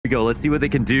go. Let's see what they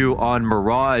can do on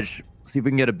Mirage. See if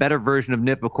we can get a better version of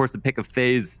NiP. Of course, the pick of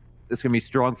FaZe is going to be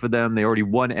strong for them. They already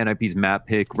won NiP's map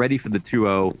pick, ready for the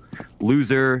 2-0.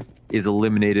 Loser is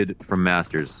eliminated from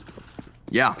Masters.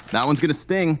 Yeah, that one's going to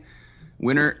sting.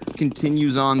 Winner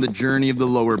continues on the journey of the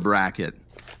lower bracket.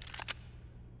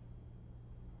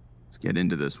 Let's get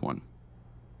into this one.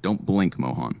 Don't blink,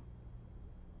 Mohan.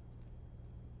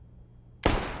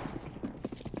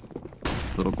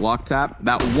 Little Glock tap.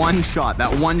 That one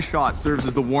shot serves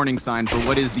as the warning sign for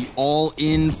what is the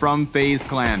all-in from FaZe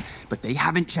Clan. But they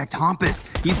haven't checked Hampus.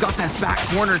 He's got that back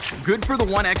corner. Good for the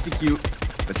one execute.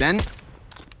 But then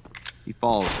he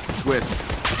falls. Twist.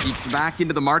 Peeks back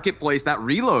into the marketplace. That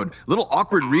reload. Little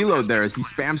awkward reload there as he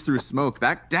spams through smoke.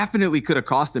 That definitely could have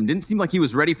cost him. Didn't seem like he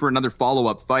was ready for another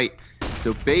follow-up fight.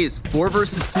 So FaZe, 4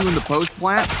 versus 2 in the post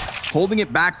plant. Holding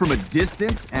it back from a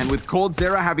distance, and with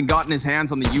coldzera having gotten his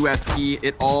hands on the USP,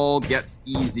 it all gets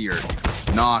easier.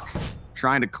 Knock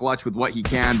trying to clutch with what he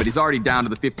can, but he's already down to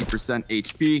the 50%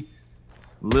 HP.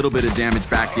 Little bit of damage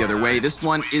back the other way. This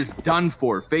one is done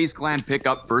for. FaZe Clan pick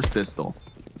up first pistol.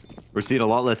 We're seeing a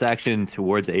lot less action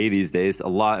towards A these days. It's a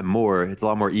lot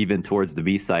more even towards the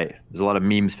B site. There's a lot of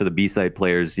memes for the B site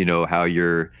players. You know how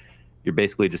you're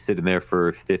basically just sitting there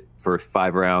for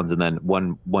 5 rounds, and then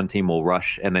one team will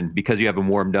rush, and then because you haven't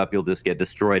warmed up, you'll just get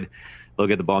destroyed. They'll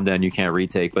get the bomb down, you can't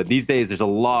retake. But these days, there's a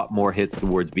lot more hits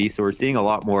towards B, so we're seeing a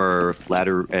lot more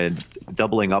ladder and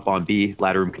doubling up on B,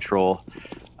 ladder room control,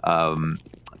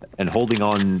 and holding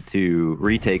on to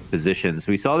retake positions.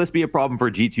 We saw this be a problem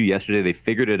for G2 yesterday. They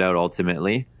figured it out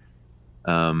ultimately.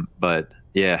 But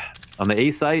yeah, on the A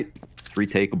site, it's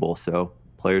retakeable, so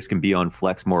players can be on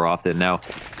flex more often. Now,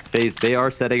 FaZe, they are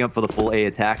setting up for the full A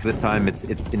attack. This time it's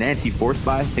an anti-force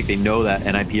buy. I think they know that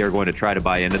NiP are going to try to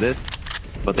buy into this,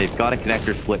 but they've got a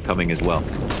connector split coming as well.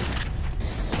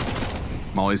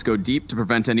 Mollies go deep to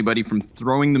prevent anybody from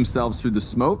throwing themselves through the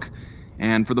smoke.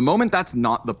 And for the moment, that's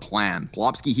not the plan.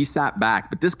 Plopsky, he sat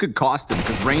back, but this could cost him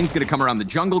because Rain's going to come around the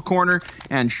jungle corner.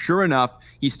 And sure enough,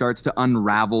 he starts to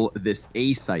unravel this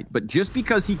A site. But just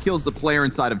because he kills the player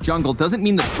inside of jungle doesn't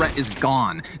mean the threat is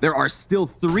gone. There are still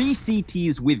 3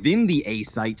 CTs within the A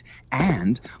site,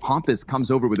 and Hampus comes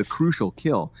over with a crucial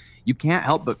kill. You can't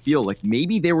help but feel like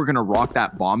maybe they were going to rock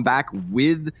that bomb back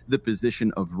with the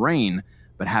position of Rain,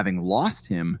 but having lost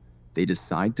him, they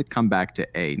decide to come back to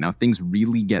A. Now, things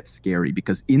really get scary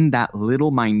because in that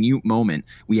little minute moment,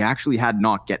 we actually had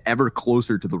Knock get ever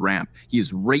closer to the ramp. He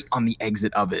is right on the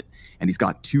exit of it, and he's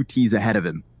got 2 Ts ahead of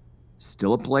him.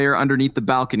 Still a player underneath the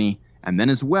balcony, and then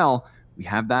as well, we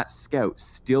have that scout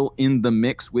still in the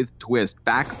mix with Twist,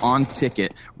 back on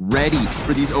ticket, ready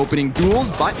for these opening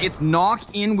duels, but it's Knock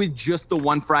in with just the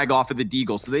 1 frag off of the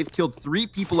Deagle. So they've killed 3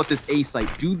 people at this A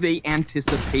site. Do they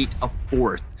anticipate a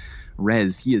 4th?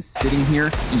 Rez, he is sitting here.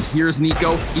 He hears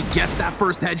Nico. He gets that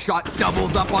first headshot,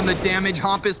 doubles up on the damage.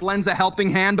 Hampus lends a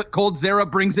helping hand, but coldzera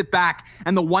brings it back.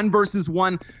 And the 1 versus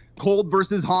 1, Cold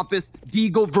versus Hampus,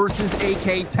 Deagle versus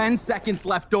AK, 10 seconds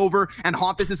left over, and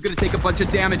Hampus is going to take a bunch of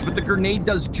damage, but the grenade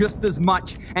does just as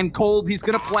much. And Cold, he's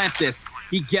going to plant this.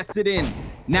 He gets it in.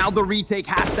 Now the retake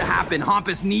has to happen.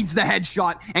 Hampus needs the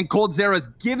headshot, and coldzera's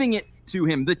giving it to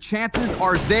him. The chances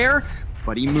are there,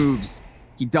 but he moves.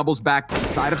 He doubles back to the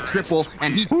side of triple,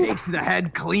 and he takes the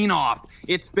head clean off.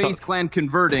 It's FaZe Clan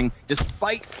converting,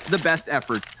 despite the best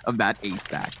efforts of that A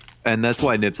stack. And that's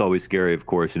why NiP's always scary, of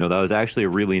course. You know, that was actually a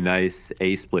really nice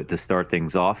A split to start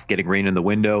things off, getting Rain in the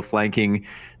window, flanking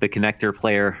the connector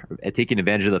player, taking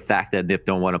advantage of the fact that NiP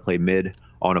don't want to play mid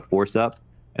on a force up,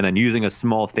 and then using a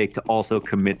small fake to also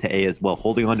commit to A as well,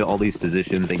 holding on to all these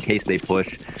positions in case they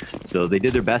push. So they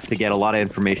did their best to get a lot of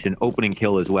information, opening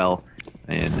kill as well.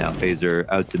 And now FaZe are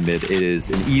out to mid. It is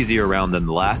an easier round than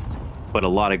the last, but a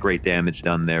lot of great damage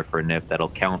done there for NiP that'll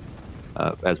count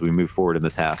as we move forward in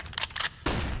this half.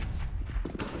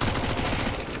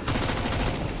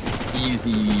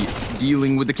 Easy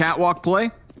dealing with the catwalk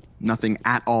play. Nothing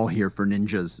at all here for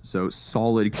Ninjas. So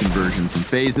solid conversion from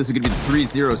FaZe. This is going to be the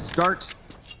 3-0 start.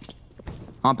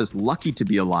 Hampus lucky to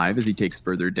be alive as he takes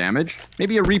further damage.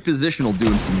 Maybe a reposition will do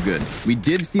him some good. We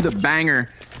did see the banger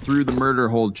through the murder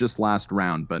hole just last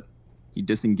round, but he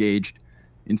disengaged.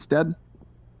 Instead,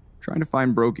 trying to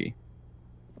find Brokey.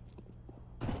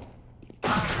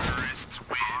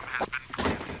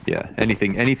 Yeah,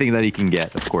 anything that he can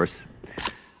get, of course.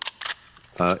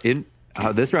 In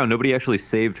this round, nobody actually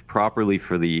saved properly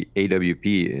for the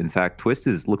AWP. In fact, Twist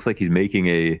looks like he's making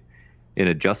an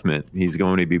adjustment. He's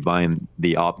going to be buying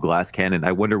the AWP glass cannon.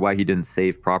 I wonder why he didn't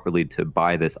save properly to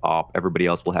buy this AWP. Everybody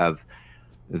else will have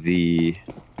the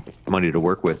money to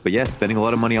work with. But yes, spending a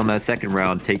lot of money on that second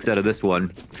round takes out of this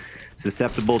one.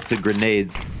 Susceptible to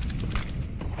grenades.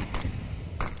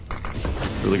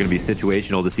 really going to be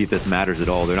situational to see if this matters at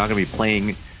all. They're not going to be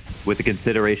playing with the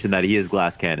consideration that he is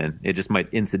glass cannon. It just might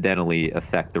incidentally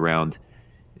affect the round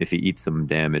if he eats some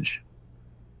damage.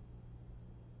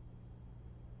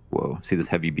 Whoa, see this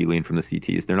heavy B lane from the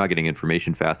CTs. They're not getting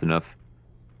information fast enough.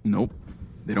 Nope.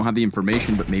 They don't have the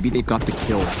information, but maybe they've got the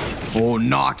kills. Oh,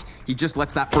 knock. He just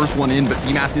lets that first one in, but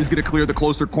EMAS is going to clear the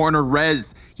closer corner.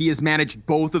 Rez, he has managed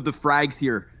both of the frags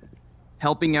here,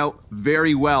 helping out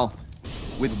very well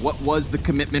with what was the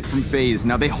commitment from FaZe.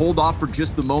 Now they hold off for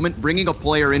just the moment, bringing a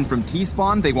player in from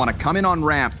T-spawn. They want to come in on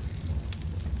ramp.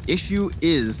 Issue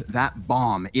is that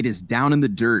bomb. It is down in the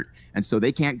dirt, and so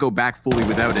they can't go back fully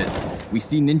without it. We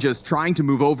see Ninjas trying to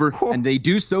move over, and they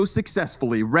do so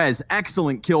successfully. Rez,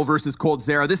 excellent kill versus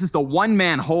coldzera. This is the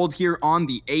one-man hold here on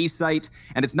the A site,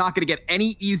 and it's not going to get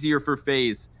any easier for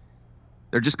FaZe.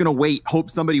 They're just going to wait, hope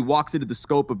somebody walks into the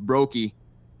scope of Brokey.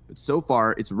 But so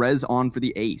far, it's Rez on for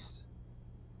the ace.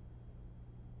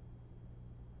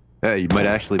 Yeah, you might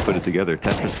actually put it together.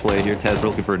 Tetris play here. Tez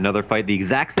looking for another fight. The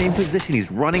exact same position. He's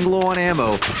running low on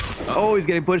ammo. Oh, he's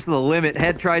getting pushed to the limit.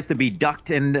 Head tries to be ducked,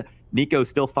 and Nico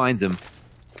still finds him.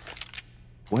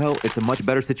 Well, it's a much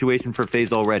better situation for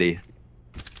FaZe already.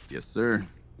 Yes, sir.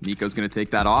 Nico's going to take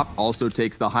that off. Also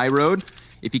takes the high road.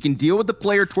 If he can deal with the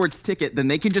player towards Ticket, then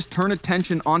they can just turn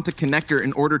attention onto Connector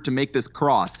in order to make this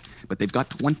cross. But they've got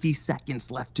 20 seconds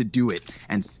left to do it,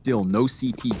 and still no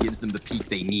CT gives them the peek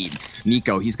they need.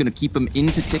 Nico, he's going to keep him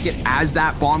into Ticket as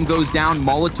that bomb goes down.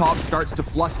 Molotov starts to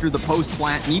fluster the post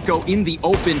plant. Nico in the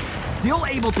open, still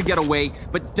able to get away,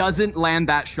 but doesn't land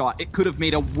that shot. It could have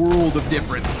made a world of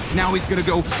difference. Now he's going to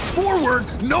go forward.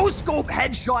 No scope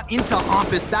headshot into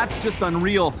Office. That's just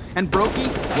unreal. And Brokey,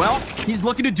 well, he's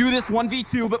looking to do this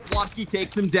 1v2, but Plofsky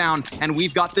takes him down, and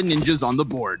we've got the Ninjas on the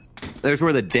board. There's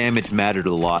where the damage mattered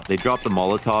a lot. They dropped the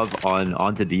Molotov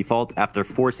onto default after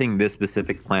forcing this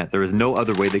specific plant. There was no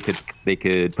other way they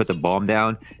could put the bomb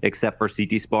down except for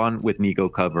CT spawn with Nico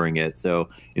covering it. So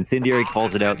Incendiary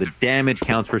calls it out. The damage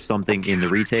counts for something in the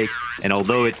retake, and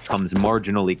although it comes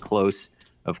marginally close,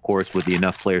 of course, with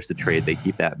enough players to trade, they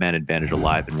keep that man advantage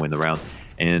alive and win the round.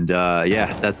 And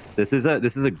yeah, this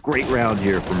is a great round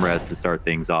here from Rez to start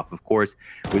things off. Of course,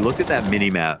 we looked at that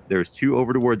mini map. There's 2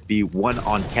 over towards B, 1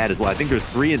 on Cat as well. I think there's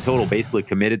 3 in total basically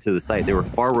committed to the site. They were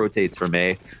far rotates from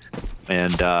A,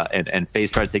 and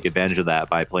FaZe tried to take advantage of that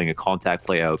by playing a contact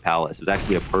play out of Palace. It was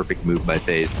actually a perfect move by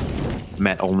FaZe,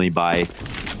 met only by,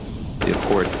 of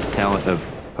course, talent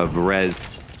of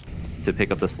Rez to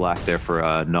pick up the slack there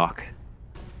for Knock.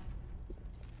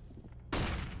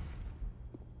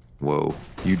 Whoa,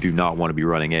 you do not want to be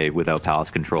running A without Palace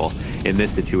control in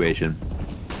this situation.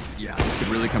 Yeah, this could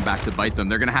really come back to bite them.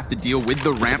 They're going to have to deal with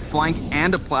the ramp flank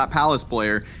and a Palace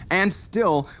player, and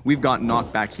still, we've got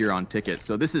Knock back here on Ticket.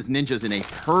 So this is Ninjas in a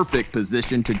perfect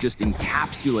position to just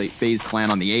encapsulate FaZe Clan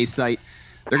on the A site.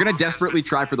 They're going to desperately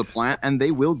try for the plant, and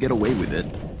they will get away with it.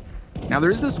 Now,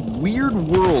 there's this weird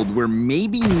world where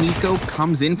maybe Nico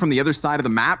comes in from the other side of the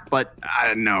map, but I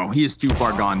don't know, he is too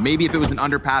far gone. Maybe if it was an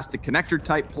underpass to connector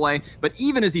type play, but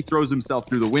even as he throws himself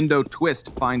through the window,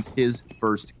 Twist finds his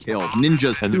first kill.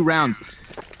 Ninjas, 2 rounds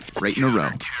right in a row.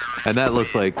 And that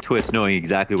looks like Twist knowing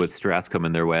exactly what strats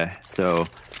coming their way. So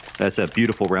that's a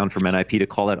beautiful round from NiP to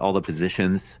call out all the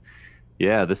positions.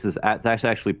 Yeah, it's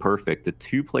actually perfect. The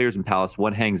 2 players in Palace,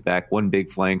 1 hangs back, 1 big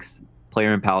flanks.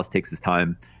 Player in Palace takes his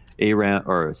time. A ramp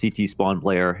or CT spawn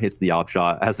player hits the op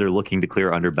shot as they're looking to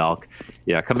clear under balc.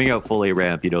 Yeah, coming out full A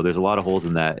ramp, you know, there's a lot of holes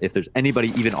in that. If there's anybody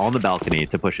even on the balcony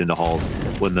to push into halls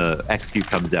when the execute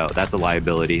comes out, that's a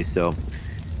liability. So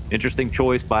interesting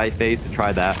choice by FaZe to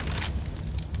try that.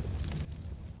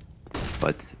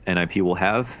 But NiP will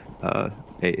have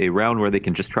a round where they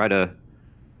can just try to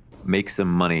make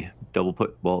some money.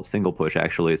 Single push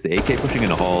actually. It's the AK pushing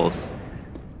into halls.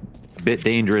 Bit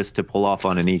dangerous to pull off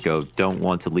on an eco. Don't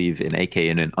want to leave an AK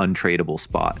in an untradeable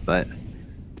spot, but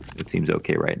it seems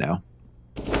okay right now.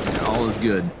 Yeah, all is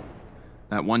good.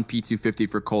 That 1 P250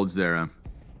 for coldzera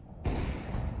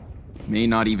may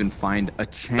not even find a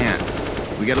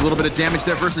chance. We get a little bit of damage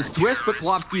there versus Twist, but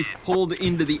Plofsky's pulled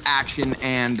into the action,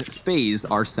 and FaZe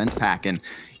are sent packing.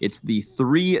 It's the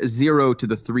 3-0 to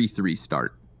the 3-3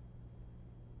 start.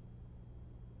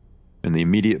 And the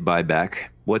immediate buyback.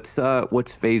 What's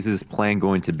FaZe's plan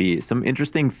going to be? Some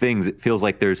interesting things. It feels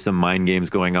like there's some mind games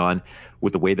going on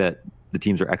with the way that the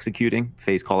teams are executing.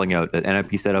 FaZe calling out an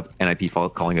NiP setup,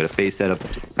 NiP calling out a FaZe setup,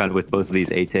 kind of with both of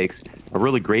these A takes. A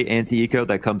really great anti-eco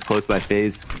that comes close by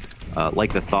FaZe.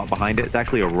 Like the thought behind it. It's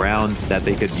actually a round that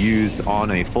they could use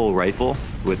on a full rifle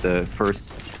with the first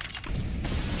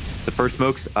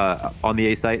smokes on the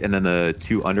A site and then the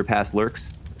 2 underpass lurks.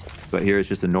 But here it's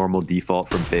just a normal default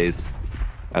from FaZe.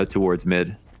 out towards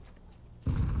mid.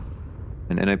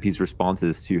 And NiP's response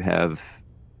is to have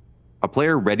a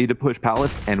player ready to push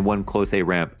Palace and one close A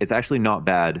ramp. It's actually not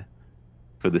bad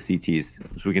for the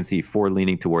CTs. As we can see, 4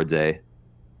 leaning towards A.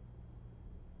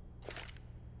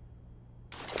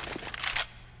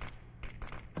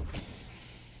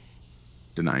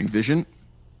 Denying vision.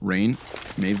 Rain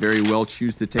may very well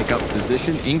choose to take up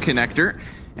position in connector.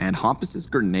 And Hoppus's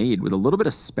grenade with a little bit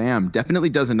of spam definitely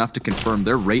does enough to confirm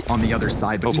they're right on the other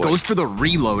side. But he goes for the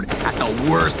reload at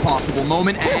the worst possible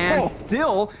moment. And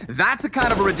still, that's a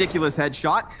kind of a ridiculous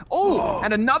headshot. Oh,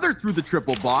 and another through the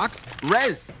triple box.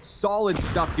 Rez, solid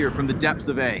stuff here from the depths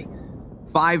of A.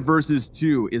 5 versus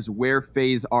 2 is where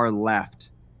FaZe are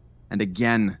left. And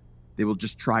again, they will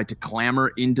just try to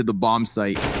clamor into the bomb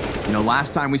site. You know,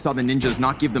 last time we saw the Ninjas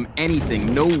not give them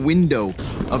anything, no window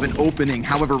of an opening.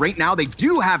 However, right now they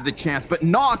do have the chance, but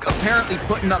Knock apparently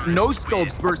putting up no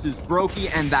scopes versus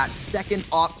Brokey, and that second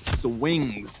op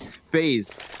swings. FaZe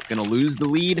gonna lose the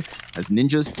lead as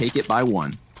Ninjas take it by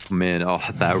 1. Man, oh,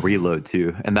 that reload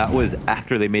too. And that was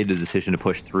after they made the decision to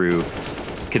push through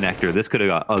connector. This could have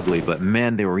got ugly, but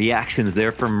man, the reactions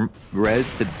there from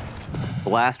Rez to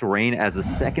blast Rain as the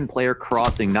second player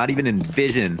crossing, not even in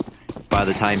vision by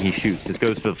the time he shoots. Just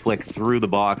goes for the flick through the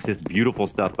box. Just beautiful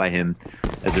stuff by him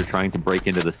as they're trying to break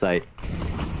into the site.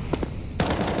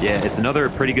 Yeah, it's another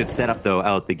pretty good setup, though,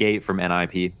 out the gate from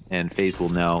NiP, and FaZe will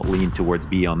now lean towards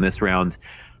B on this round.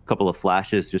 A couple of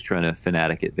flashes, just trying to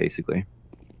Fnatic it, basically.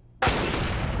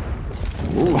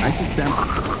 Ooh, nice attempt.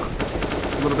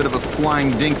 A little bit of a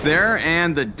flying dink there,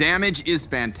 and the damage is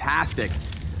fantastic.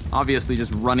 Obviously,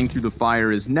 just running through the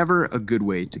fire is never a good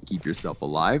way to keep yourself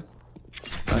alive.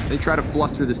 But they try to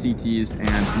fluster the CTs,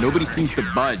 and nobody seems to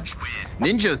budge.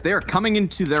 Ninjas, they are coming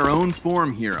into their own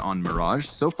form here on Mirage.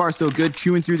 So far, so good.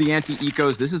 Chewing through the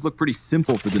anti-ecos. This has looked pretty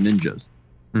simple for the Ninjas.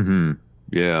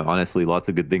 Yeah, honestly, lots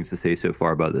of good things to say so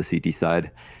far about the CT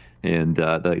side. And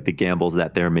the gambles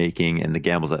that they're making and the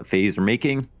gambles that FaZe are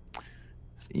making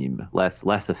seem less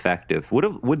effective.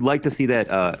 Would like to see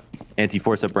that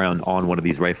anti-force up round on one of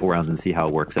these rifle rounds and see how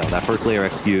it works out. That first layer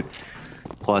execute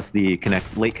plus the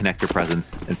late connector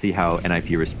presence and see how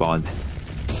NiP respond.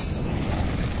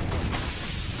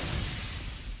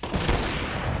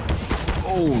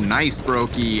 Oh, nice,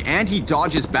 Brokey. And he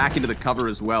dodges back into the cover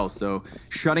as well. So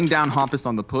shutting down Hoppus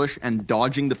on the push and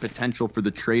dodging the potential for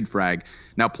the trade frag.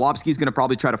 Now, Plopsky's going to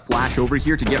probably try to flash over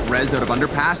here to get Rez out of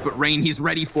underpass, but Rain, he's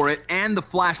ready for it. And the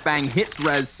flashbang hits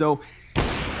Rez, so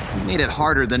he made it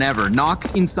harder than ever.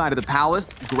 Knock inside of the Palace,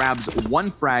 grabs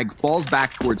 1 frag, falls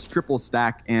back towards triple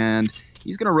stack, and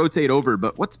he's going to rotate over.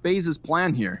 But what's FaZe's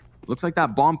plan here? Looks like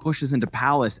that bomb pushes into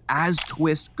Palace as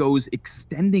Twist goes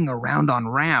extending around on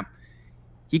ramp.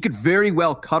 He could very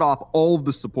well cut off all of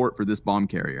the support for this bomb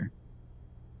carrier.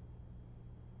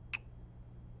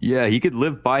 Yeah, he could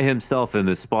live by himself in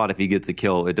this spot if he gets a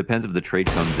kill. It depends if the trade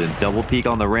comes in. Double peek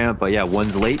on the ramp, but yeah,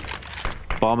 1's late.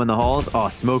 Bomb in the halls. Oh,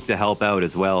 smoke to help out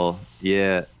as well.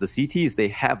 Yeah, the CTs, they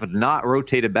have not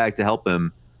rotated back to help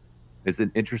him. It's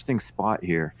an interesting spot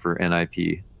here for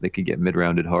NiP. They could get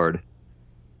mid-rounded hard.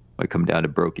 Might come down to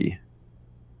Brokey.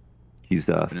 He's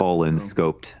fallen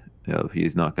scoped. Yeah,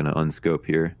 he's not going to unscope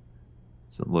here.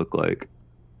 Doesn't look like.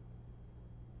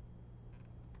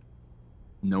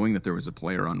 Knowing that there was a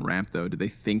player on ramp, though, do they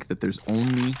think that there's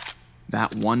only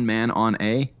that 1 man on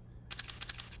A?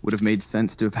 Would have made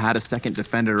sense to have had a second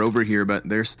defender over here, but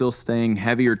they're still staying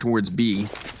heavier towards B.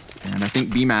 And I think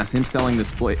BMass, him selling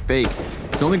this fake,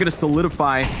 it's only going to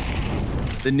solidify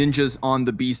the Ninjas on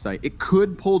the B site. It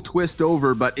could pull Twist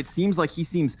over, but it seems like he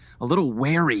seems a little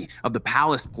wary of the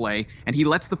Palace play, and he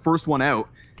lets the first one out.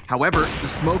 However, the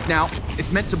smoke now,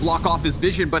 it's meant to block off his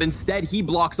vision, but instead he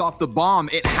blocks off the bomb.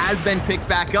 It has been picked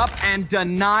back up and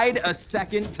denied a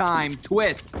second time.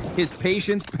 Twist, his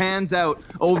patience pans out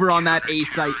over on that A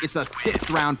site. It's a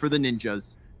 6th round for the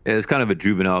Ninjas. It's kind of a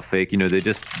juvenile fake. You know, they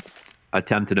just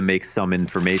attempted to make some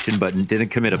information, but didn't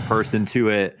commit a person to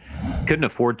it. Couldn't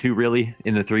afford to, really,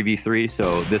 in the 3v3.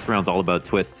 So this round's all about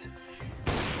Twist.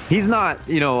 He's not,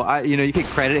 you can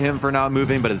credit him for not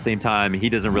moving, but at the same time, he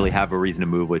doesn't really have a reason to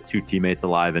move with 2 teammates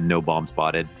alive and no bomb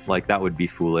spotted. Like, that would be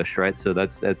foolish, right? So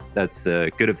that's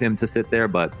good of him to sit there,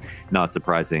 but not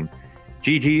surprising.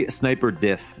 GG Sniper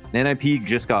Diff. NiP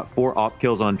just got 4 op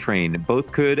kills on Train.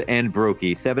 Both Could and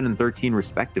Brokey, 7 and 13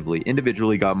 respectively.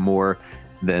 Individually got more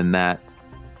than that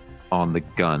on the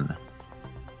gun.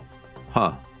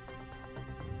 Huh.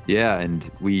 Yeah, and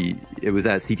it was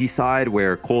at CT side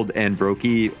where Cold and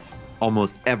Brokey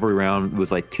almost every round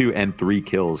was like 2 and 3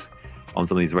 kills on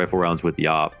some of these rifle rounds with the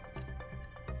op.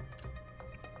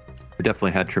 It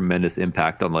definitely had tremendous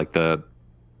impact on like the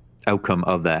outcome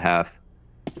of that half.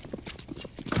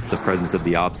 The presence of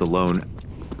the ops alone.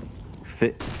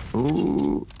 Fit.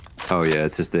 Ooh. Oh yeah,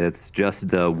 it's just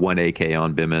the 1 AK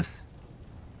on Bimas.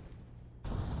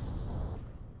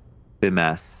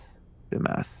 Bimas.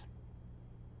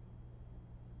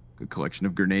 Good collection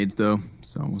of grenades, though.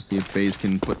 So we'll see if FaZe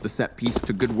can put the set piece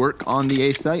to good work on the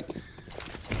A site.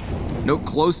 No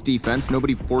close defense.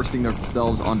 Nobody forcing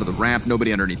themselves onto the ramp.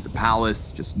 Nobody underneath the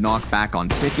palace. Just knock back on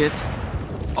tickets.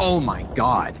 Oh my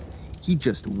god. He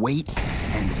just waits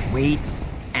and waits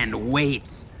and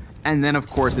waits. And then, of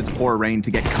course, it's poor Rain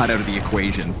to get cut out of the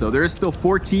equation. So there's still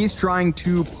 4 Ts trying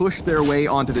to push their way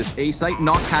onto this A site.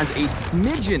 Nock has a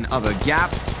smidgen of a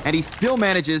gap, and he still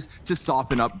manages to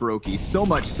soften up Brokey. So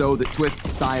much so that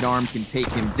Twist's sidearm can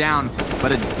take him down.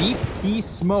 But a deep T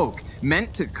smoke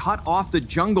meant to cut off the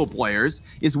jungle players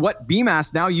is what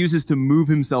Bimas now uses to move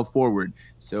himself forward.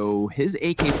 So his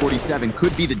AK-47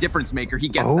 could be the difference maker. He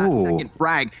gets that second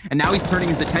frag, and now he's turning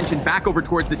his attention back over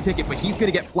towards the ticket, but he's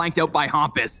going to get flanked out by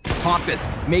Hampus. Hampus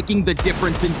making the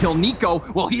difference until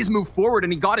NiKo, well, he's moved forward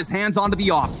and he got his hands onto the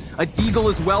op. A deagle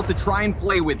as well to try and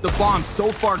play with. The bomb's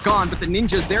so far gone, but the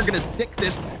ninjas, they're going to stick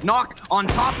this. Nock on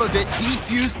top of it,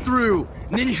 defused through.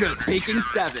 Ninjas taking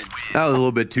 7. That was a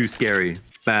little bit too scary.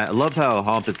 I love how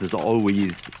Hampus is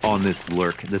always on this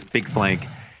lurk. This big flank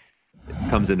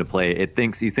comes into play.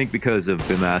 You think because of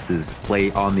Bimas's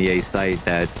play on the A site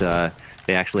that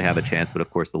they actually have a chance, but of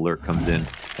course the lurk comes in.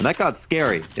 And that got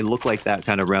scary. It looked like that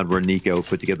kind of round where NiKo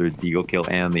put together the deagle kill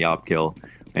and the op kill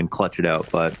and clutch it out.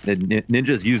 But the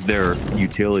ninjas used their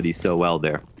utility so well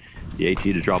there. The AT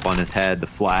to drop on his head, the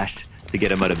flash to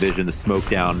get him out of vision, the smoke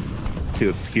down to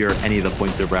obscure any of the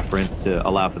points of reference to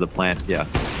allow for the plant. Yeah,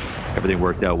 everything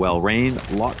worked out well. Rain,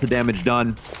 lots of damage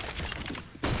done.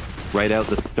 Right out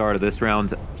the start of this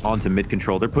round onto mid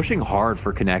control. They're pushing hard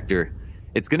for connector.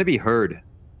 It's going to be heard.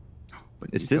 But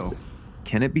it's just,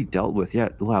 can it be dealt with? Yeah,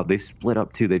 wow, they split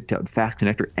up too. They fast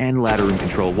connector and ladder room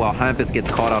control. Wow, Hampus gets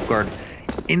caught off guard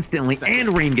instantly,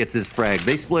 and Rain gets his frag.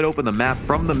 They split open the map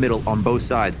from the middle on both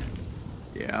sides.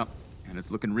 Yeah, and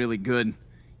it's looking really good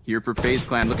here for FaZe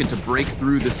Clan, looking to break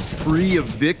through the spree of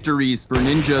victories for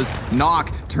Ninjas.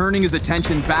 Nock turning his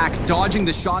attention back, dodging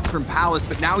the shots from Palace,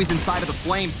 but now he's inside of the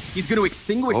flames. He's going to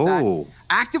extinguish that,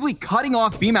 actively cutting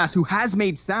off Bimas, who has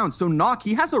made sound. So Nock,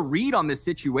 he has a read on this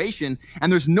situation,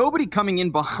 and there's nobody coming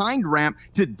in behind ramp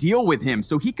to deal with him.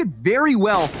 So he could very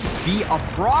well be a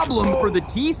problem for the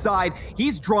T side.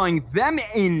 He's drawing them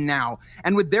in now.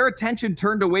 And with their attention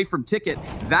turned away from Ticket,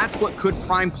 that's what could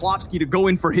prime Plopsky to go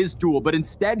in for his duel. But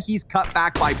instead, he's cut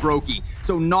back by Brokey.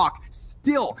 So Nock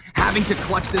still having to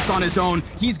clutch this on his own.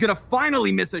 He's gonna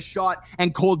finally miss a shot,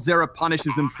 and Cold Zera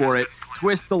punishes him for it.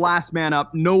 Twist, the last man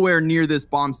up, nowhere near this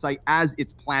bomb site as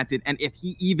it's planted, and if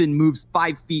he even moves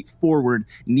 5 feet forward,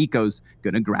 NiKo's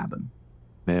gonna grab him.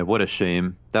 Man, what a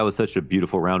shame. That was such a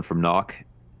beautiful round from Nock.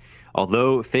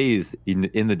 Although FaZe,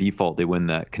 in the default, they win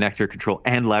that connector control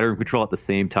and ladder control at the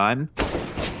same time,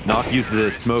 Nock uses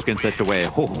his smoke in such a way.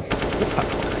 Oh,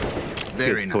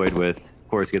 very nice. Toyed with. Of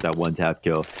course, get that 1-tap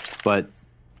kill. But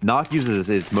Nock uses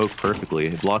his smoke perfectly.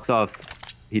 He blocks off.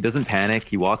 He doesn't panic.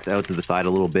 He walks out to the side a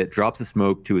little bit, drops a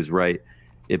smoke to his right.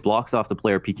 It blocks off the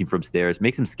player peeking from stairs,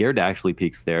 makes him scared to actually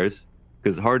peek stairs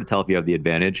because it's hard to tell if you have the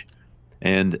advantage.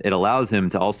 And it allows him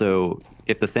to also,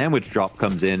 if the sandwich drop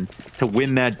comes in, to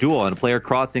win that duel and a player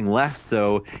crossing left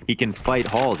so he can fight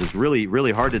halls. It's really,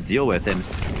 really hard to deal with, and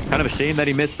kind of a shame that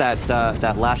he missed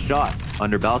that last shot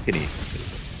under balcony.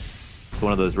 It's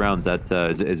one of those rounds that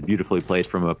is beautifully played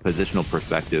from a positional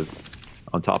perspective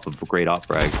on top of a great op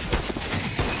frag.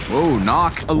 Whoa,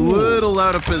 Nock a little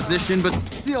out of position, but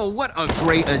still, what a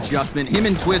great adjustment. Him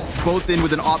and Twist both in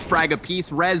with an op frag apiece.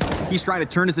 Rez, he's trying to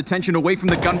turn his attention away from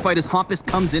the gunfight as Hampus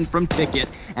comes in from Ticket,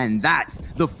 and that's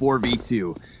the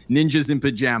 4v2. Ninjas in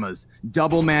pajamas,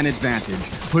 double man advantage,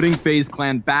 putting FaZe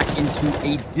Clan back into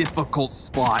a difficult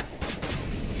spot.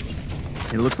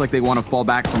 It looks like they want to fall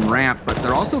back from ramp, but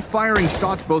they're also firing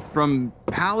shots both from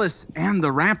Palace and the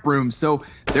ramp room, so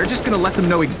they're just going to let them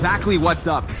know exactly what's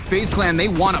up. FaZe Clan, they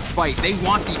want to fight. They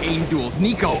want the aim duels.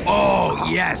 NiKo,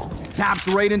 oh yes, taps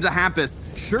right into Hampus.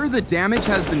 Sure, the damage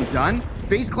has been done.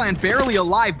 FaZe Clan barely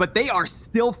alive, but they are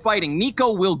still fighting.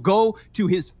 NiKo will go to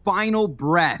his final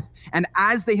breath. And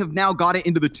as they have now got it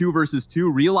into the 2 versus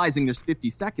 2, realizing there's 50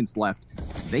 seconds left,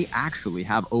 they actually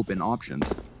have open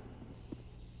options.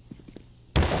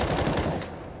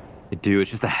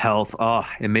 It's just the health. Oh,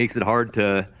 it makes it hard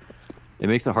to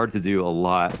do a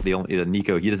lot. The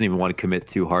NiKo, he doesn't even want to commit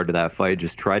too hard to that fight.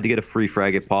 Just tried to get a free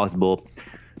frag if possible.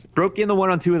 Broke in the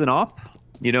 1-on-2 with an op.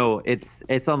 You know,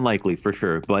 it's unlikely for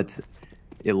sure, but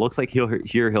it looks like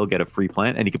he'll get a free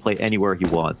plant, and he can play anywhere he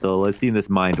wants. So let's see this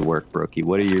mind work, Brookie.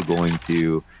 What are you going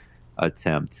to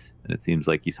attempt? And it seems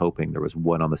like he's hoping there was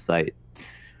one on the site.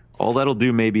 All that'll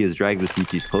do maybe is drag the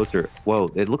CTs closer. Whoa,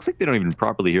 it looks like they don't even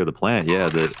properly hear the plant. Yeah,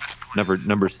 the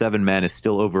number 7 man is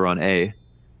still over on A.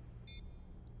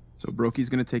 So Brokey's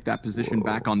going to take that position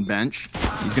back on bench.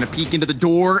 He's going to peek into the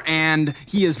door, and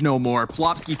he is no more.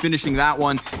 Plopsky finishing that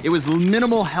one. It was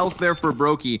minimal health there for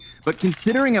Brokey, but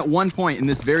considering at one point in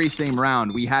this very same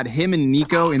round, we had him and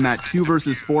Nico in that 2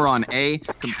 versus 4 on A,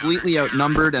 completely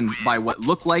outnumbered, and by what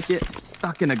looked like it,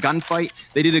 stuck in a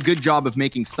gunfight. They did a good job of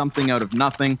making something out of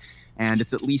nothing, and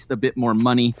it's at least a bit more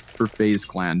money for FaZe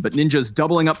Clan. But Ninja's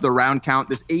doubling up the round count.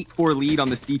 This 8-4 lead on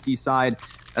the CT side,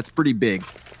 that's pretty big.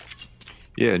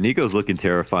 Yeah, Nico's looking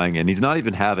terrifying, and he's not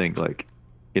even having like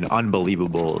an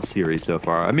unbelievable series so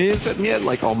far. I mean, he had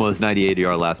like almost 90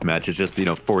 ADR last match. It's just,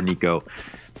 for Nico,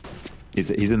 he's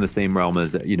in the same realm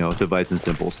as, Device and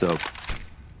Simple. So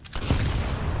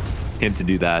him to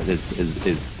do that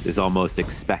is almost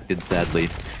expected, sadly.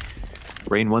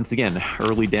 Rain once again,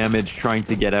 early damage, trying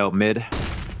to get out mid.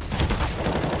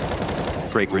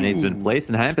 Break grenade's been placed,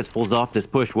 and Hampus pulls off this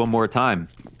push one more time.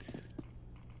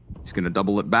 He's going to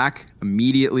double it back,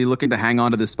 immediately looking to hang on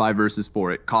to this 5 versus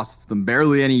 4. It costs them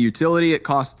barely any utility. It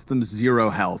costs them 0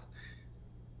 health.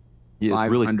 He is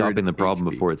really stopping the problem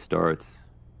before it starts.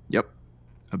 Yep,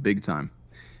 a big time.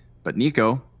 But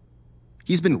Nico,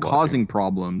 he's been causing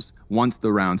problems once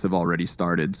the rounds have already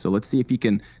started. So let's see if he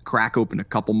can crack open a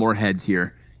couple more heads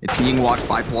here. It's being watched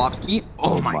by Plopsky.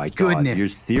 Oh my goodness. You're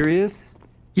serious?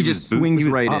 He just swings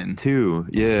right in. Too.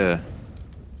 Yeah.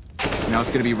 Now it's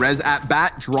going to be Rez at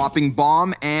bat, dropping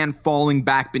bomb and falling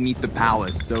back beneath the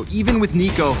palace. So even with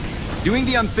Nico doing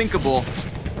the unthinkable,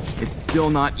 it's still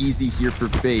not easy here for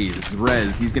FaZe.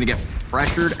 Rez, he's going to get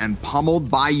pressured and pummeled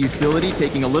by utility,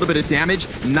 taking a little bit of damage.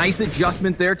 Nice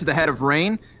adjustment there to the head of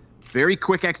Rain. Very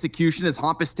quick execution as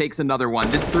Hampus takes another one.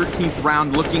 This 13th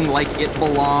round looking like it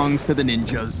belongs to the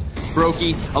Ninjas.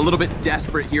 Brokey, a little bit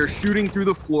desperate here, shooting through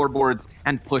the floorboards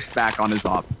and pushed back on his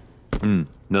op.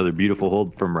 Another beautiful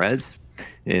hold from Rez.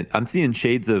 And I'm seeing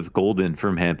shades of Golden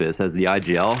from Hampus as the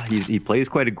IGL. He plays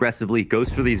quite aggressively,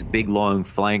 goes for these big, long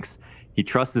flanks. He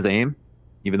trusts his aim,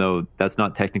 even though that's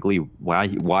not technically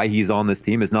why he's on this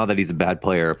team. It's not that he's a bad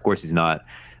player. Of course he's not.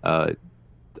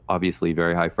 Obviously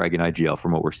very high frag in IGL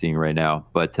from what we're seeing right now.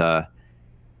 But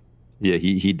yeah,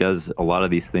 he does a lot of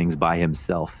these things by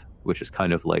himself, which is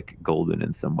kind of like Golden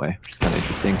in some way, which is kind of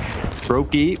interesting.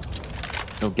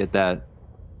 Brokey, don't get that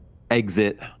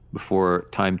exit before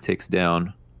time ticks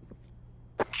down.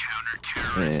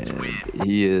 And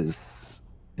he is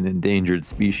an endangered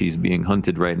species being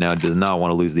hunted right now. Does not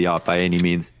want to lose the op by any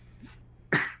means.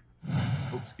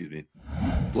 Oh, excuse me.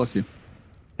 Bless you.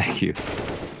 Thank you.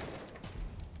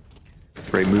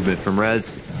 Great movement from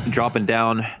Rez, dropping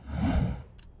down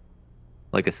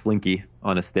like a slinky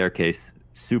on a staircase.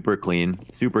 Super clean,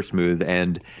 super smooth,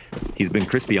 and he's been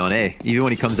crispy on A. Even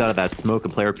when he comes out of that smoke, a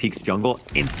player peeks jungle,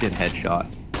 instant headshot.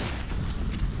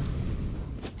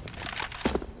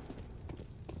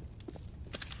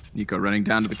 Nico running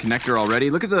down to the connector already.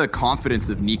 Look at the confidence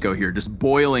of Nico here, just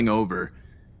boiling over.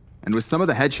 And with some of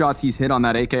the headshots he's hit on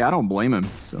that AK, I don't blame him.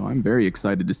 So I'm very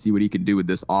excited to see what he can do with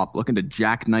this op. Looking to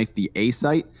jackknife the A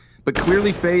site, but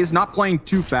clearly FaZe not playing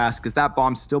too fast because that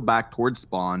bomb's still back towards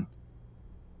spawn.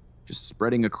 Just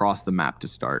spreading across the map to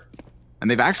start. And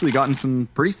they've actually gotten some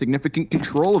pretty significant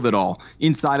control of it all.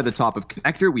 Inside of the top of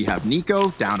connector, we have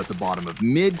Nico down at the bottom of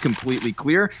mid, completely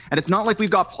clear. And it's not like we've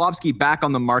got Plopsky back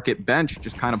on the market bench,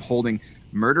 just kind of holding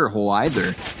murder hole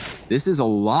either. This is a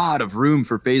lot of room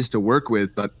for FaZe to work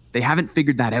with, but they haven't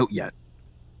figured that out yet.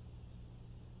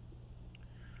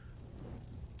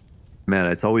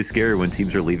 Man, it's always scary when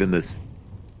teams are leaving this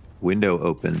window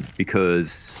open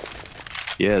because,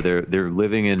 yeah, they're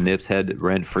living in NiP's head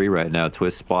rent-free right now.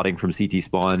 Twist spotting from CT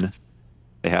spawn.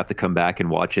 They have to come back and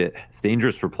watch it. It's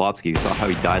dangerous for Plopsky. You saw how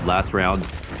he died last round.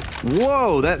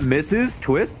 Whoa, that misses.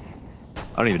 Twists?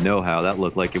 I don't even know how. That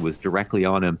looked like it was directly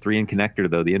on him. 3 in connector,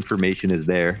 though. The information is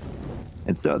there.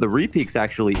 And so the repeak's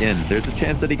actually in. There's a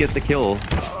chance that he gets a kill.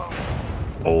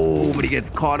 Oh, but he gets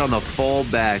caught on the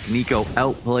fallback. Nico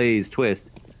outplays Twist.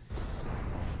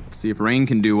 Let's see if Rain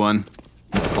can do one.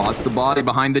 He spots the body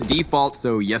behind the default,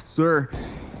 so yes, sir.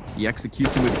 He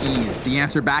executes him with ease. The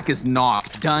answer back is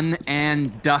knocked. Done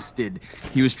and dusted.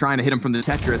 He was trying to hit him from the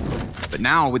Tetris. But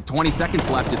now, with 20 seconds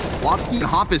left, it's Plopsky and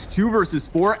Hampus 2 versus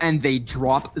 4, and they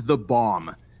drop the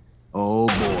bomb. Oh,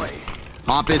 boy.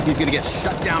 Pompous, he's going to get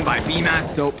shut down by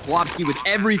BMAS, so Plopsky with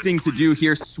everything to do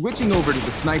here, switching over to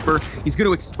the sniper. He's going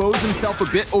to expose himself a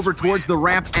bit over towards the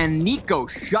ramp, and Nico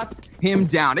shuts him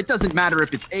down. It doesn't matter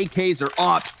if it's AKs or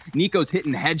ops, Nico's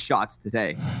hitting headshots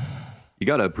today. You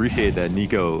got to appreciate that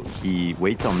Nico, he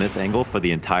waits on this angle for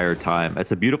the entire time.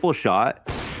 It's a beautiful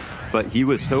shot, but he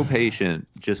was so patient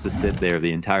just to sit there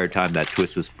the entire time that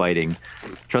Twist was fighting.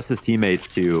 Trust his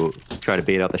teammates to try to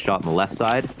bait out the shot on the left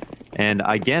side. And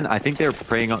again, I think they're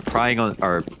preying on the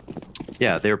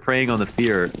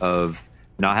fear of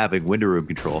not having window room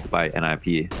control by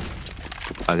NiP.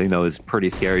 I think that was pretty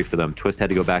scary for them. Twist had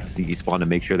to go back to CT spawn to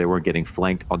make sure they weren't getting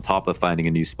flanked on top of finding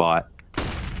a new spot.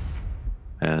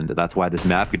 And that's why this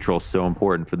map control is so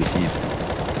important for the T's.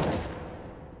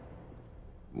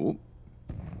 Ooh.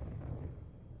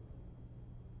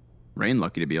 Rain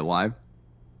lucky to be alive.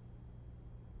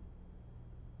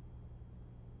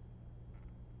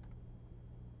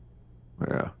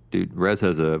 Yeah, dude, Rez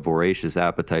has a voracious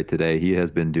appetite today. He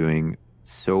has been doing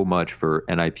so much for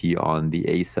NiP on the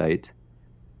A site.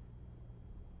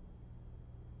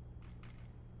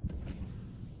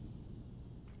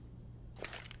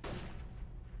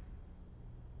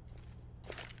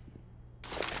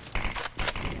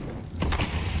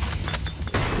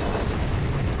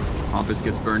 Pompous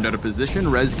gets burned out of position.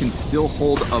 Rez can still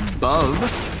hold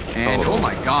above. And oh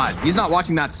my god, he's not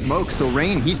watching that smoke. So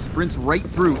Rain, he sprints right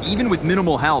through, even with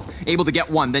minimal health, able to get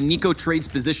one. Then Nico trades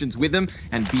positions with him,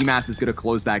 and BMAS is going to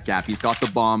close that gap. He's got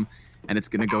the bomb, and it's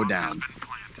going to go down.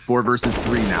 4 versus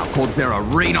 3 now.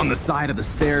 coldzera right on the side of the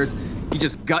stairs. He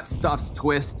just gut stuffs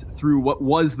Twist through what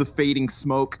was the fading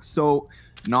smoke. So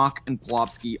Nock and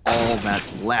Plopsky, all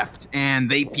that's left. And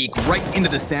they peek right into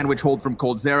the sandwich hold from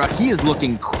coldzera. He is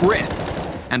looking crisp.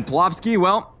 And Plopsky,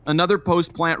 well, another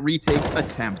post-plant retake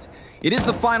attempt. It is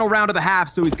the final round of the half,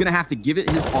 so he's going to have to give it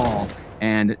his all.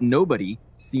 And nobody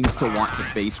seems to want to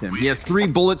face him. He has 3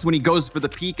 bullets when he goes for the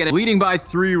peek, and leading by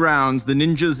 3 rounds, the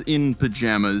Ninjas in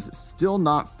pajamas, still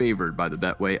not favored by the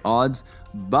Betway odds,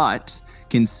 but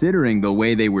considering the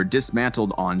way they were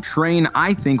dismantled on Train,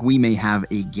 I think we may have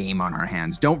a game on our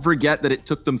hands. Don't forget that it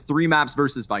took them 3 maps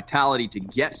versus Vitality to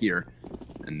get here.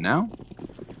 And now?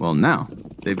 Well, now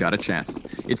they've got a chance.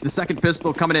 It's the second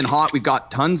pistol coming in hot. We've got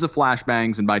tons of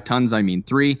flashbangs, and by tons, I mean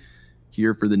 3.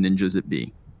 Here for the Ninjas at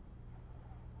B.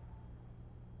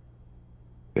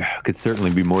 Yeah, could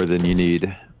certainly be more than you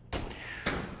need.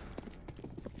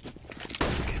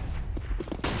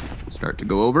 Start to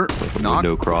go over.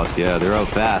 Window cross. Yeah, they're out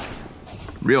fast.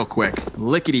 Real quick.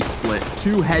 Lickety split.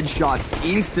 2 headshots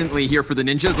instantly here for the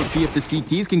Ninjas. Let's see if the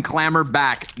CTs can clamor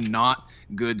back. Not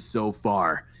good so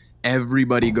far.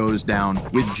 Everybody goes down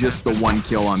with just the 1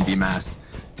 kill on BMAS.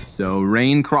 So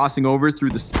Rain crossing over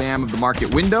through the spam of the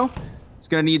market window. It's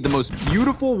going to need the most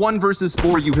beautiful 1 versus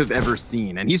 4 you have ever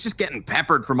seen. And he's just getting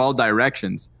peppered from all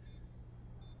directions.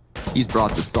 He's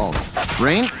brought the salt.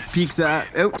 Rain peeks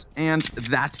out, and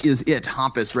that is it.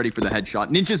 Pompous ready for the headshot.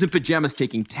 Ninjas in pajamas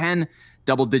taking 10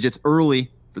 double digits early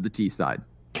for the T side.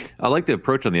 I like the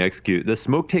approach on the execute. The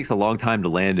smoke takes a long time to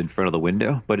land in front of the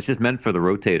window, but it's just meant for the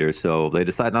rotator. So they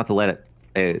decide not to let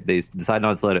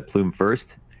it plume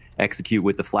first. Execute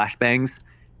with the flashbangs.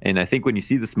 And I think when you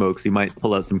see the smokes, you might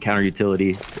pull out some counter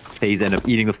utility. FaZe end up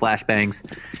eating the flashbangs.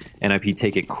 NiP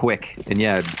take it quick. And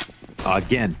yeah,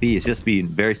 again, B is just being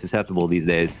very susceptible these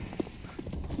days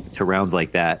to rounds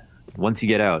like that. Once you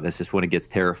get out, that's just when it gets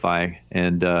terrifying.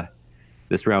 And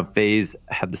this round, FaZe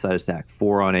have decided to stack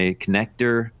 4 on a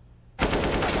connector.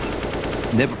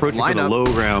 NiP approaching for the low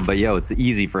round, but yo, it's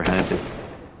easy for Hampus.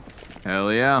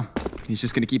 Hell yeah. He's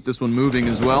just going to keep this one moving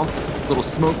as well. Little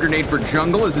smoke grenade for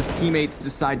jungle as his teammates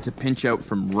decide to pinch out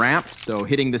from ramp. So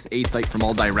hitting this A site from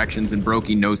all directions, and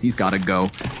Brokey knows he's got to go.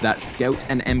 That scout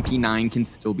and MP9 can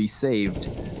still be saved.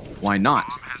 Why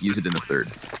not use it in the third?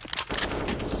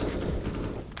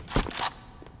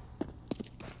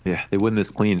 Yeah, they win this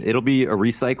clean. It'll be a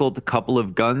recycled couple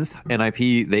of guns.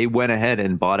 NiP, they went ahead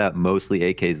and bought up mostly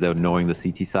AKs, though, knowing the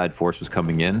CT side force was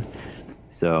coming in.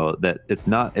 So that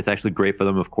it's actually great for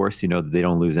them, of course, you know, that they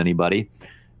don't lose anybody.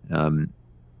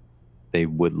 They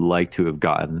would like to have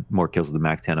gotten more kills with the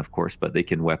MAC-10, of course, but they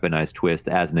can weaponize Twist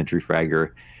as an entry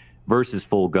fragger versus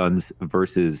full guns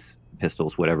versus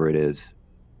pistols, whatever it is.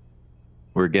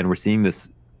 We're seeing this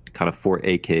kind of 4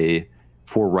 AK,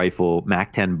 4 rifle,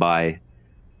 MAC-10 buy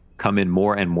come in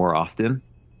more and more often,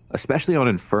 especially on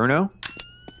Inferno.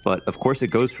 But of course, it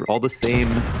goes for all the same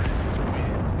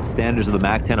standards of the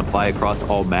MAC-10 apply across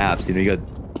all maps. You know,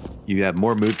 you have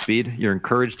more move speed. You're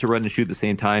encouraged to run and shoot at the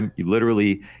same time. You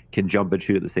literally can jump and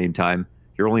shoot at the same time.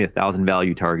 You're only 1,000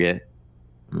 value target.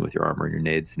 I mean, with your armor and your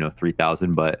nades, you know,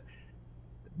 3,000. But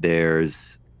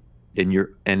you're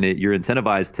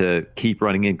incentivized to keep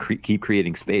running in, keep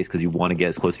creating space because you want to get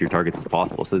as close to your targets as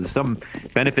possible. So there's some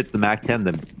benefits the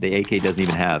MAC-10 the AK doesn't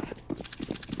even have.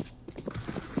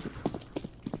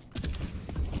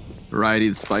 Variety,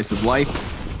 the spice of life.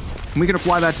 And we can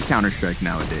apply that to Counter-Strike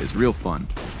nowadays. Real fun.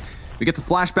 We get the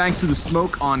flashbangs through the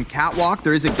smoke on Catwalk.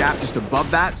 There is a gap just above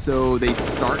that, so they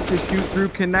start to shoot through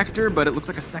Connector, but it looks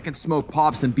like a second smoke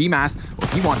pops, and BMAS, well,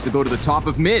 he wants to go to the top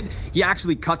of mid. He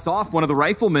actually cuts off one of the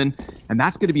riflemen, and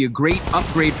that's going to be a great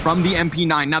upgrade from the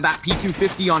MP9. Now that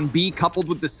P250 on B, coupled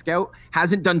with the Scout,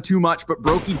 hasn't done too much, but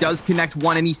Brokey does connect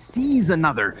one, and he sees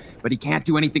another, but he can't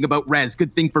do anything about res.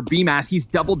 Good thing for BMAS, he's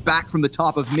doubled back from the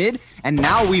top of mid, and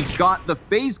now we've got the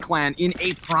FaZe clan in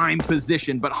a prime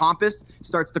position, but Hampus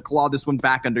starts to claw this one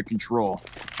back under control,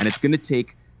 and it's going to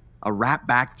take a wrap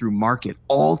back through market.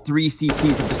 All three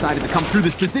CTs have decided to come through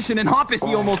this position, and Hampus,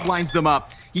 he almost lines them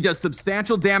up. He does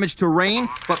substantial damage to Rain,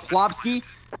 but Plopsky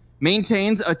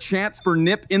maintains a chance for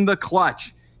NiP in the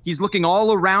clutch. He's looking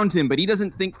all around him, but he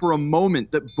doesn't think for a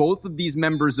moment that both of these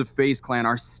members of FaZe clan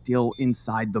are still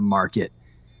inside the market.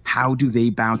 How do they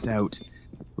bounce out?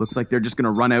 Looks like they're just going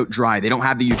to run out dry. They don't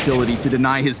have the utility to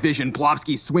deny his vision.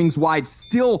 Plopsky swings wide,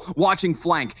 still watching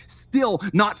flank, still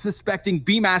not suspecting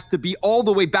BMAS to be all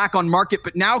the way back on market,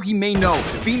 but now he may know.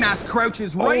 BMAS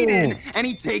crouches right in, and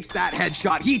he takes that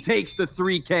headshot. He takes the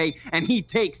 3K, and he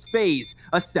takes FaZe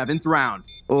a 7th round.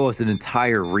 Oh, it's an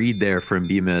entire read there from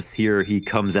BMAS. Here he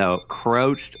comes out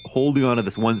crouched, holding on to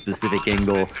this one specific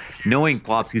angle, knowing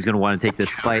Plopsky's going to want to take this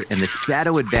fight, and the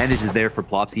shadow advantage is there for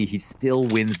Plopsky. He still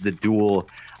wins the duel.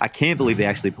 I can't believe they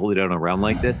actually pulled it out on a round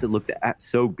like this. It looked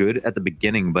so good at the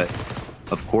beginning, but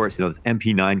of course, you know, this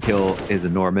MP9 kill is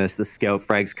enormous. The scout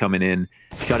frag's coming in,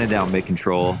 shutting down mid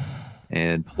control,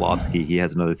 and Plopsky, he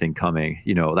has another thing coming.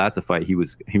 You know, that's a fight he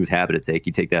was happy to take.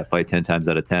 He'd take that fight 10 times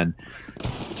out of 10.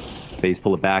 FaZe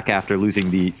pull it back after losing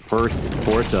the first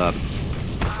force up.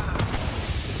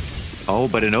 Oh,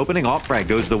 but an opening off frag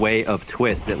goes the way of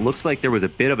Twist. It looks like there was a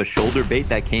bit of a shoulder bait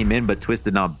that came in, but Twist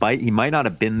did not bite. He might not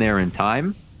have been there in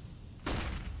time.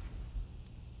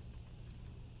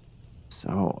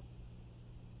 So,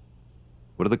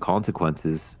 what are the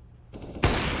consequences?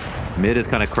 Mid is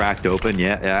kind of cracked open.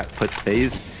 Yeah, puts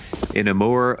FaZe in a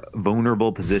more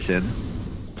vulnerable position.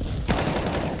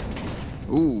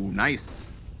 Ooh, nice.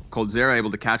 Coldzera able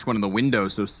to catch one in the window,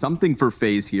 so something for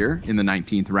FaZe here in the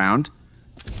 19th round.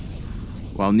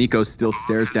 While Nico still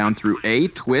stares down through A,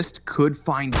 Twist could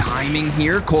find timing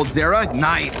here. Coldzera,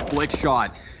 nice flick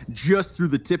shot, just through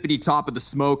the tippity top of the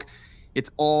smoke. It's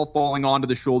all falling onto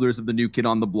the shoulders of the new kid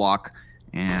on the block,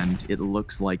 and it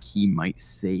looks like he might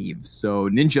save. So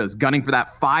Ninja's gunning for that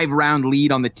 5-round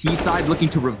lead on the T side, looking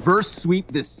to reverse sweep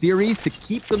this series to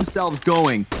keep themselves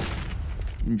going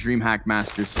in DreamHack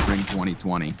Masters Spring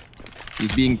 2020.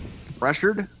 He's being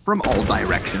pressured from all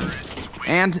directions.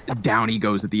 And down he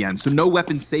goes at the end. So no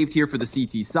weapon saved here for the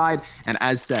CT side. And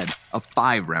as said, a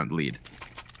 5-round lead.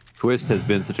 Twist has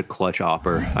been such a clutch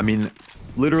opper. I mean,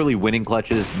 literally winning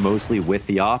clutches mostly with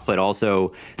the op, but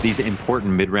also these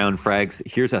important mid-round frags.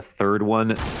 Here's a third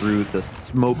one through the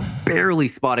smoke, barely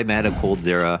spotting the head of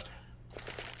Coldzera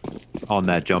on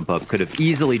that jump up. Could have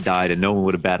easily died and no one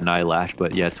would have batted an eyelash,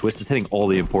 but yeah, Twist is hitting all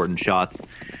the important shots.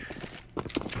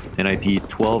 NiP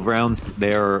 12 rounds.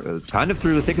 They're kind of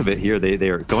through the thick of it here. They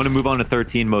are going to move on to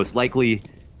 13 most likely.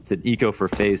 It's an eco for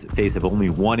FaZe. FaZe have only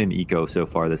won an eco so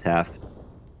far this half.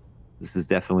 This is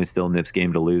definitely still NiP's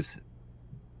game to lose.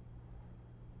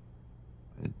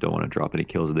 I don't want to drop any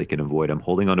kills if they can avoid. I'm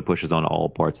holding on to pushes on all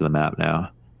parts of the map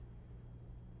now.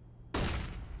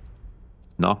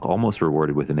 Knock almost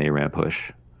rewarded with an A-ramp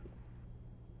push.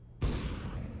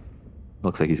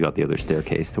 Looks like he's got the other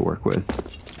staircase to work with.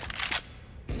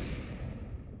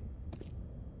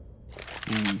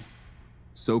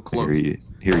 So close.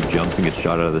 Here he jumps and gets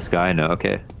shot out of the sky. No,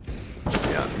 okay.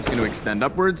 Yeah, he's going to extend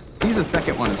upwards. Sees a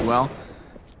second one as well.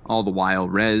 All the while,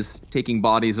 Rez taking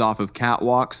bodies off of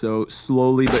Catwalk. So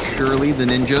slowly but surely, the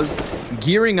Ninjas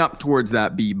gearing up towards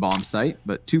that B bomb site.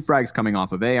 But 2 frags coming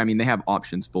off of A. I mean, they have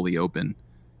options fully open.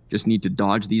 Just need to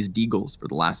dodge these deagles for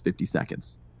the last 50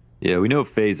 seconds. Yeah, we know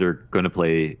FaZe are going to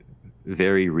play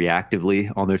very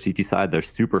reactively on their CT side. They're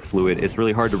super fluid. It's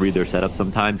really hard to read their setup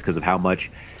sometimes because of how much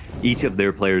each of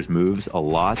their players moves a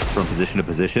lot from position to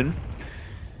position.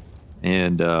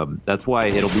 And that's why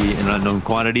it'll be an unknown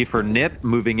quantity for NiP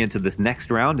moving into this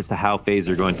next round as to how FaZe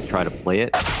are going to try to play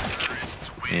it.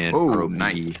 And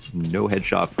nice. No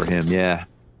headshot for him. Yeah.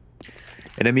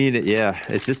 And I mean, yeah,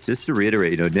 it's just to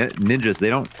reiterate, you know, Ninjas, they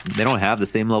don't have the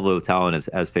same level of talent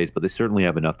as FaZe, but they certainly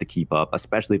have enough to keep up,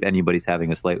 especially if anybody's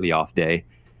having a slightly off day.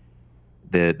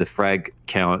 The frag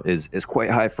count is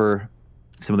quite high for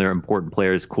some of their important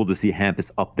players. Cool to see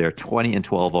Hampus up there, 20 and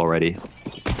 12 already.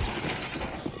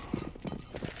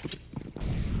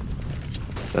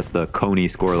 That's the Coney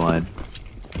scoreline.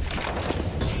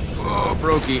 Oh,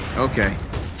 Brokey. Okay.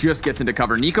 Just gets into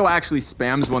cover. Nico actually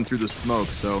spams one through the smoke,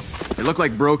 so it looked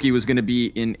like Brokey was going to be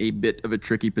in a bit of a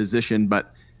tricky position,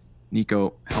 but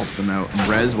Nico helps him out. And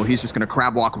Rez, well, he's just going to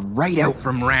crab walk right out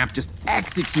from ramp, just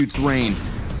executes Rain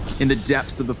in the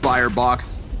depths of the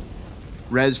firebox.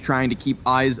 Rez trying to keep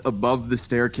eyes above the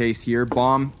staircase here.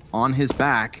 Bomb on his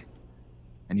back,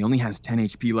 and he only has 10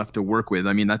 HP left to work with.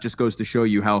 I mean, that just goes to show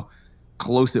you how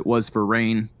close it was for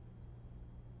Rain.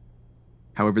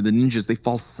 However, the Ninjas, they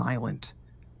fall silent.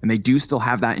 And they do still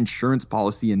have that insurance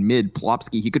policy in mid.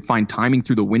 Plopsky, he could find timing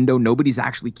through the window. Nobody's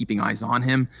actually keeping eyes on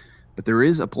him. But there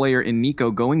is a player in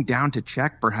Nico going down to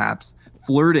check, perhaps,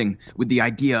 flirting with the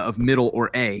idea of middle or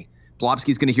A.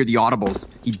 Plopsky's going to hear the audibles.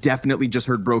 He definitely just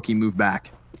heard Brokey move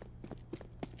back.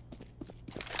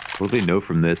 What do they know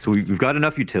from this? We've got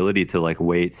enough utility to, like,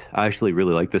 wait. I actually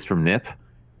really like this from NiP.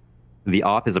 The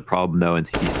op is a problem, though, in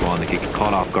CT spawn. They get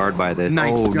caught off guard by this.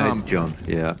 Nice jump.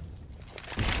 Yeah.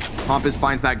 Hampus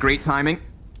finds that great timing.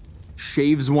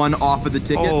 Shaves one off of the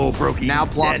ticket. Oh, Brokey. Now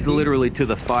plops literally to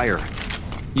the fire.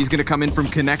 He's going to come in from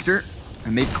connector,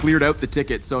 and they've cleared out the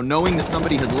ticket. So knowing that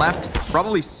somebody had left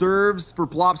probably serves for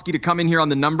Plopsky to come in here on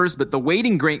the numbers, but the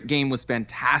waiting game was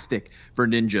fantastic for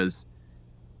Ninjas.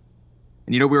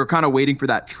 And, you know, we were kind of waiting for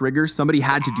that trigger. Somebody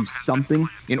had to do something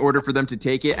in order for them to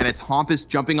take it, and it's Hampus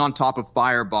jumping on top of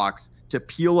Firebox to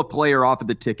peel a player off of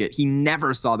the ticket. He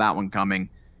never saw that one coming,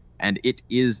 and it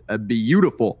is a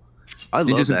beautiful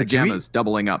Ninjas in Pajamas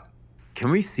doubling up. Can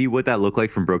we see what that looked like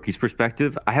from Brokey's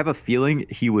perspective? I have a feeling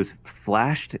he was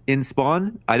flashed in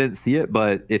spawn. I didn't see it,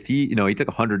 but if he, you know, he took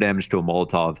 100 damage to a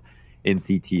Molotov in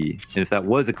CT, and if that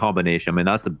was a combination, I mean,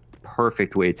 that's the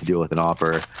perfect way to deal with an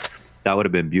opper. That would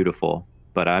have been beautiful.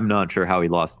 But I'm not sure how he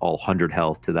lost all 100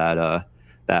 health to that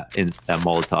that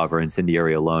Molotov or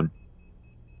incendiary alone.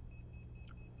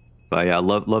 But yeah,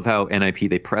 love how NiP,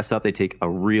 they press up, they take a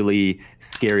really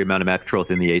scary amount of map control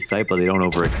within the A site, but they don't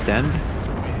overextend.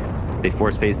 They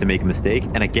force FaZe to make a mistake.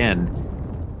 And again,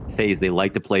 FaZe, they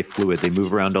like to play fluid. They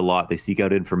move around a lot. They seek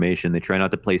out information. They try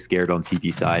not to play scared on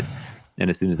CT side. And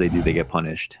as soon as they do, they get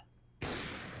punished.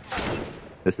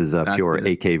 This is a pure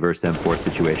AK versus M4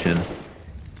 situation.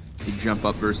 He jump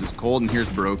up versus Cold, and here's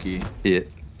Brokey.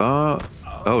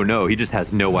 Oh no, he just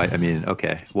has no... I mean,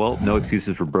 okay. Well, no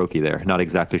excuses for Brokey there. Not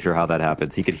exactly sure how that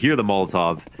happens. He could hear the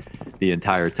Molotov the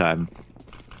entire time.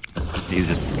 He was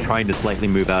just trying to slightly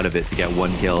move out of it to get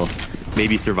one kill.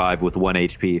 Maybe survive with 1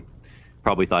 HP.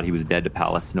 Probably thought he was dead to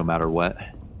Palace no matter what.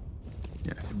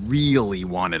 Yeah, really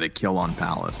wanted a kill on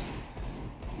Palace.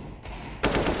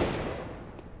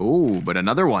 Oh, but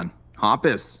another one.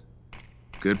 Hampus.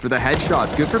 Good for the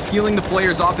headshots. Good for peeling the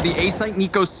players off of the A site.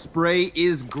 Nico's spray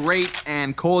is great.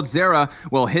 And Cold Zera,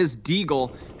 well, his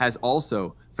Deagle has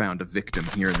also found a victim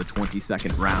here in the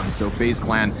 22nd round. So FaZe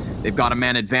Clan, they've got a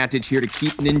man advantage here to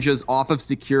keep Ninjas off of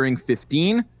securing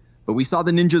 15. But we saw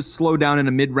the Ninjas slow down in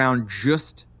a mid-round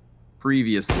just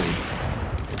previously.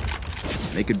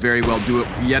 They could very well do it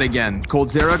yet again. Cold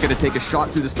Zera going to take a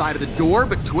shot through the side of the door,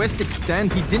 but Twist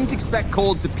extends. He didn't expect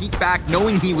Cold to peek back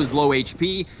knowing he was low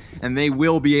HP, and they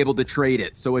will be able to trade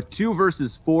it. So a 2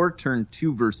 versus 4 turned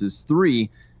 2 versus 3.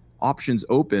 Options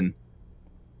open.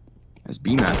 As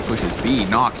BMAS pushes B,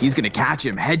 Knock, he's going to catch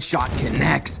him. Headshot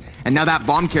connects. And now that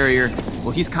bomb carrier,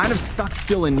 well, he's kind of stuck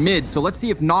still in mid. So let's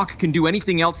see if Knock can do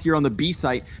anything else here on the B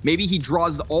site. Maybe he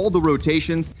draws all the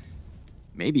rotations.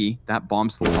 Maybe that bomb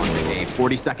slip on the A.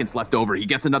 40 seconds left over. He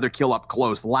gets another kill up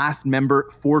close. Last member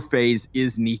for FaZe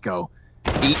is Nico.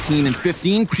 18 and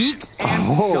 15, peaks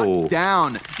and shut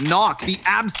down. Knock, the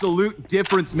absolute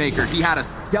difference maker. He had a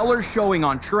stellar showing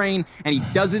on Train, and he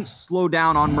doesn't slow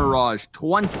down on Mirage.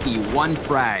 21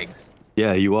 frags.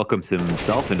 Yeah, he welcomes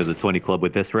himself into the 20 club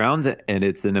with this round, and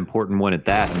it's an important one at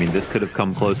that. I mean, this could have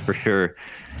come close for sure.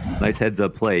 Nice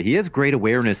heads-up play. He has great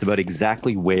awareness about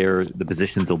exactly where the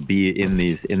positions will be in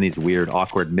these weird,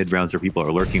 awkward mid-rounds where people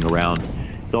are lurking around.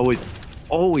 It's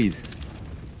always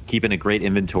keeping a great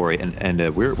inventory,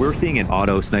 and we're seeing an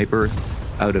auto sniper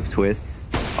out of Twist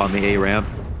on the A ramp.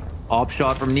 Op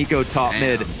shot from Nico top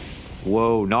mid.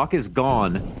 Whoa, Knock is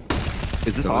gone.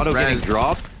 Is this auto getting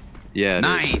dropped? Yeah.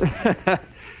 Nice.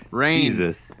 Rain.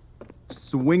 Jesus.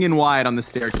 Swinging wide on the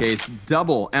staircase.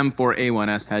 Double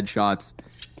M4A1S headshots.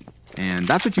 And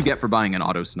that's what you get for buying an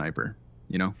auto sniper.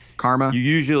 You know, karma. You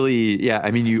usually, yeah,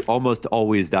 I mean, you almost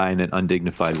always die in an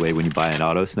undignified way when you buy an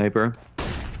auto sniper.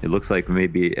 It looks like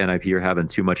maybe NiP are having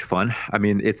too much fun. I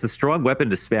mean, it's a strong weapon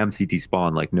to spam CT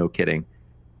spawn, like no kidding.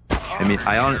 I mean,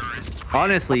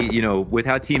 honestly, you know, with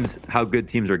how good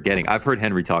teams are getting, I've heard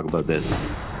Henry talk about this.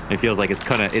 It feels like it's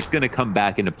gonna come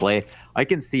back into play. I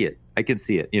can see it.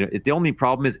 You know, the only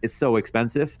problem is it's so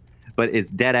expensive, but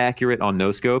it's dead accurate on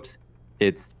no scopes.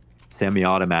 It's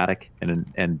semi-automatic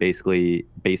and basically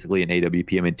an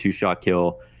AWP. I mean, 2-shot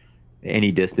kill,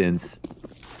 any distance.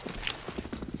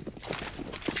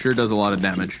 Sure does a lot of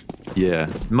damage.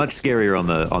 Yeah, much scarier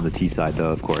on the T side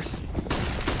though, of course.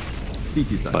 CT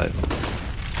side. But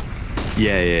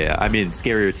yeah. I mean,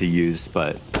 scarier to use,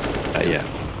 but yeah.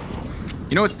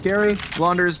 You know what's scary,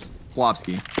 Blonders?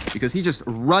 Plopsky, because he just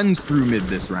runs through mid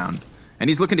this round. And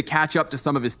he's looking to catch up to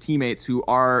some of his teammates who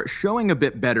are showing a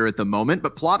bit better at the moment.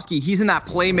 But Plopsky, he's in that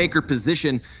playmaker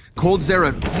position.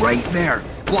 Coldzera right there.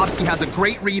 Plopsky has a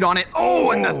great read on it.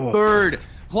 Oh, and the third.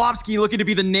 Plopsky looking to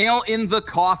be the nail in the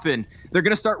coffin. They're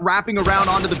going to start wrapping around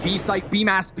onto the B site.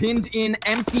 BMAS pinned in,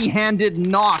 empty-handed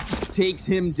knock takes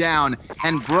him down.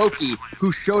 And Brokey,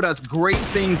 who showed us great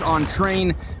things on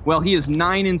Train, well, he is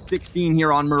 9-16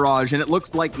 here on Mirage, and it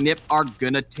looks like NiP are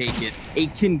going to take it. A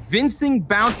convincing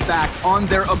bounce back on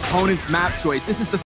their opponent's map choice. This is the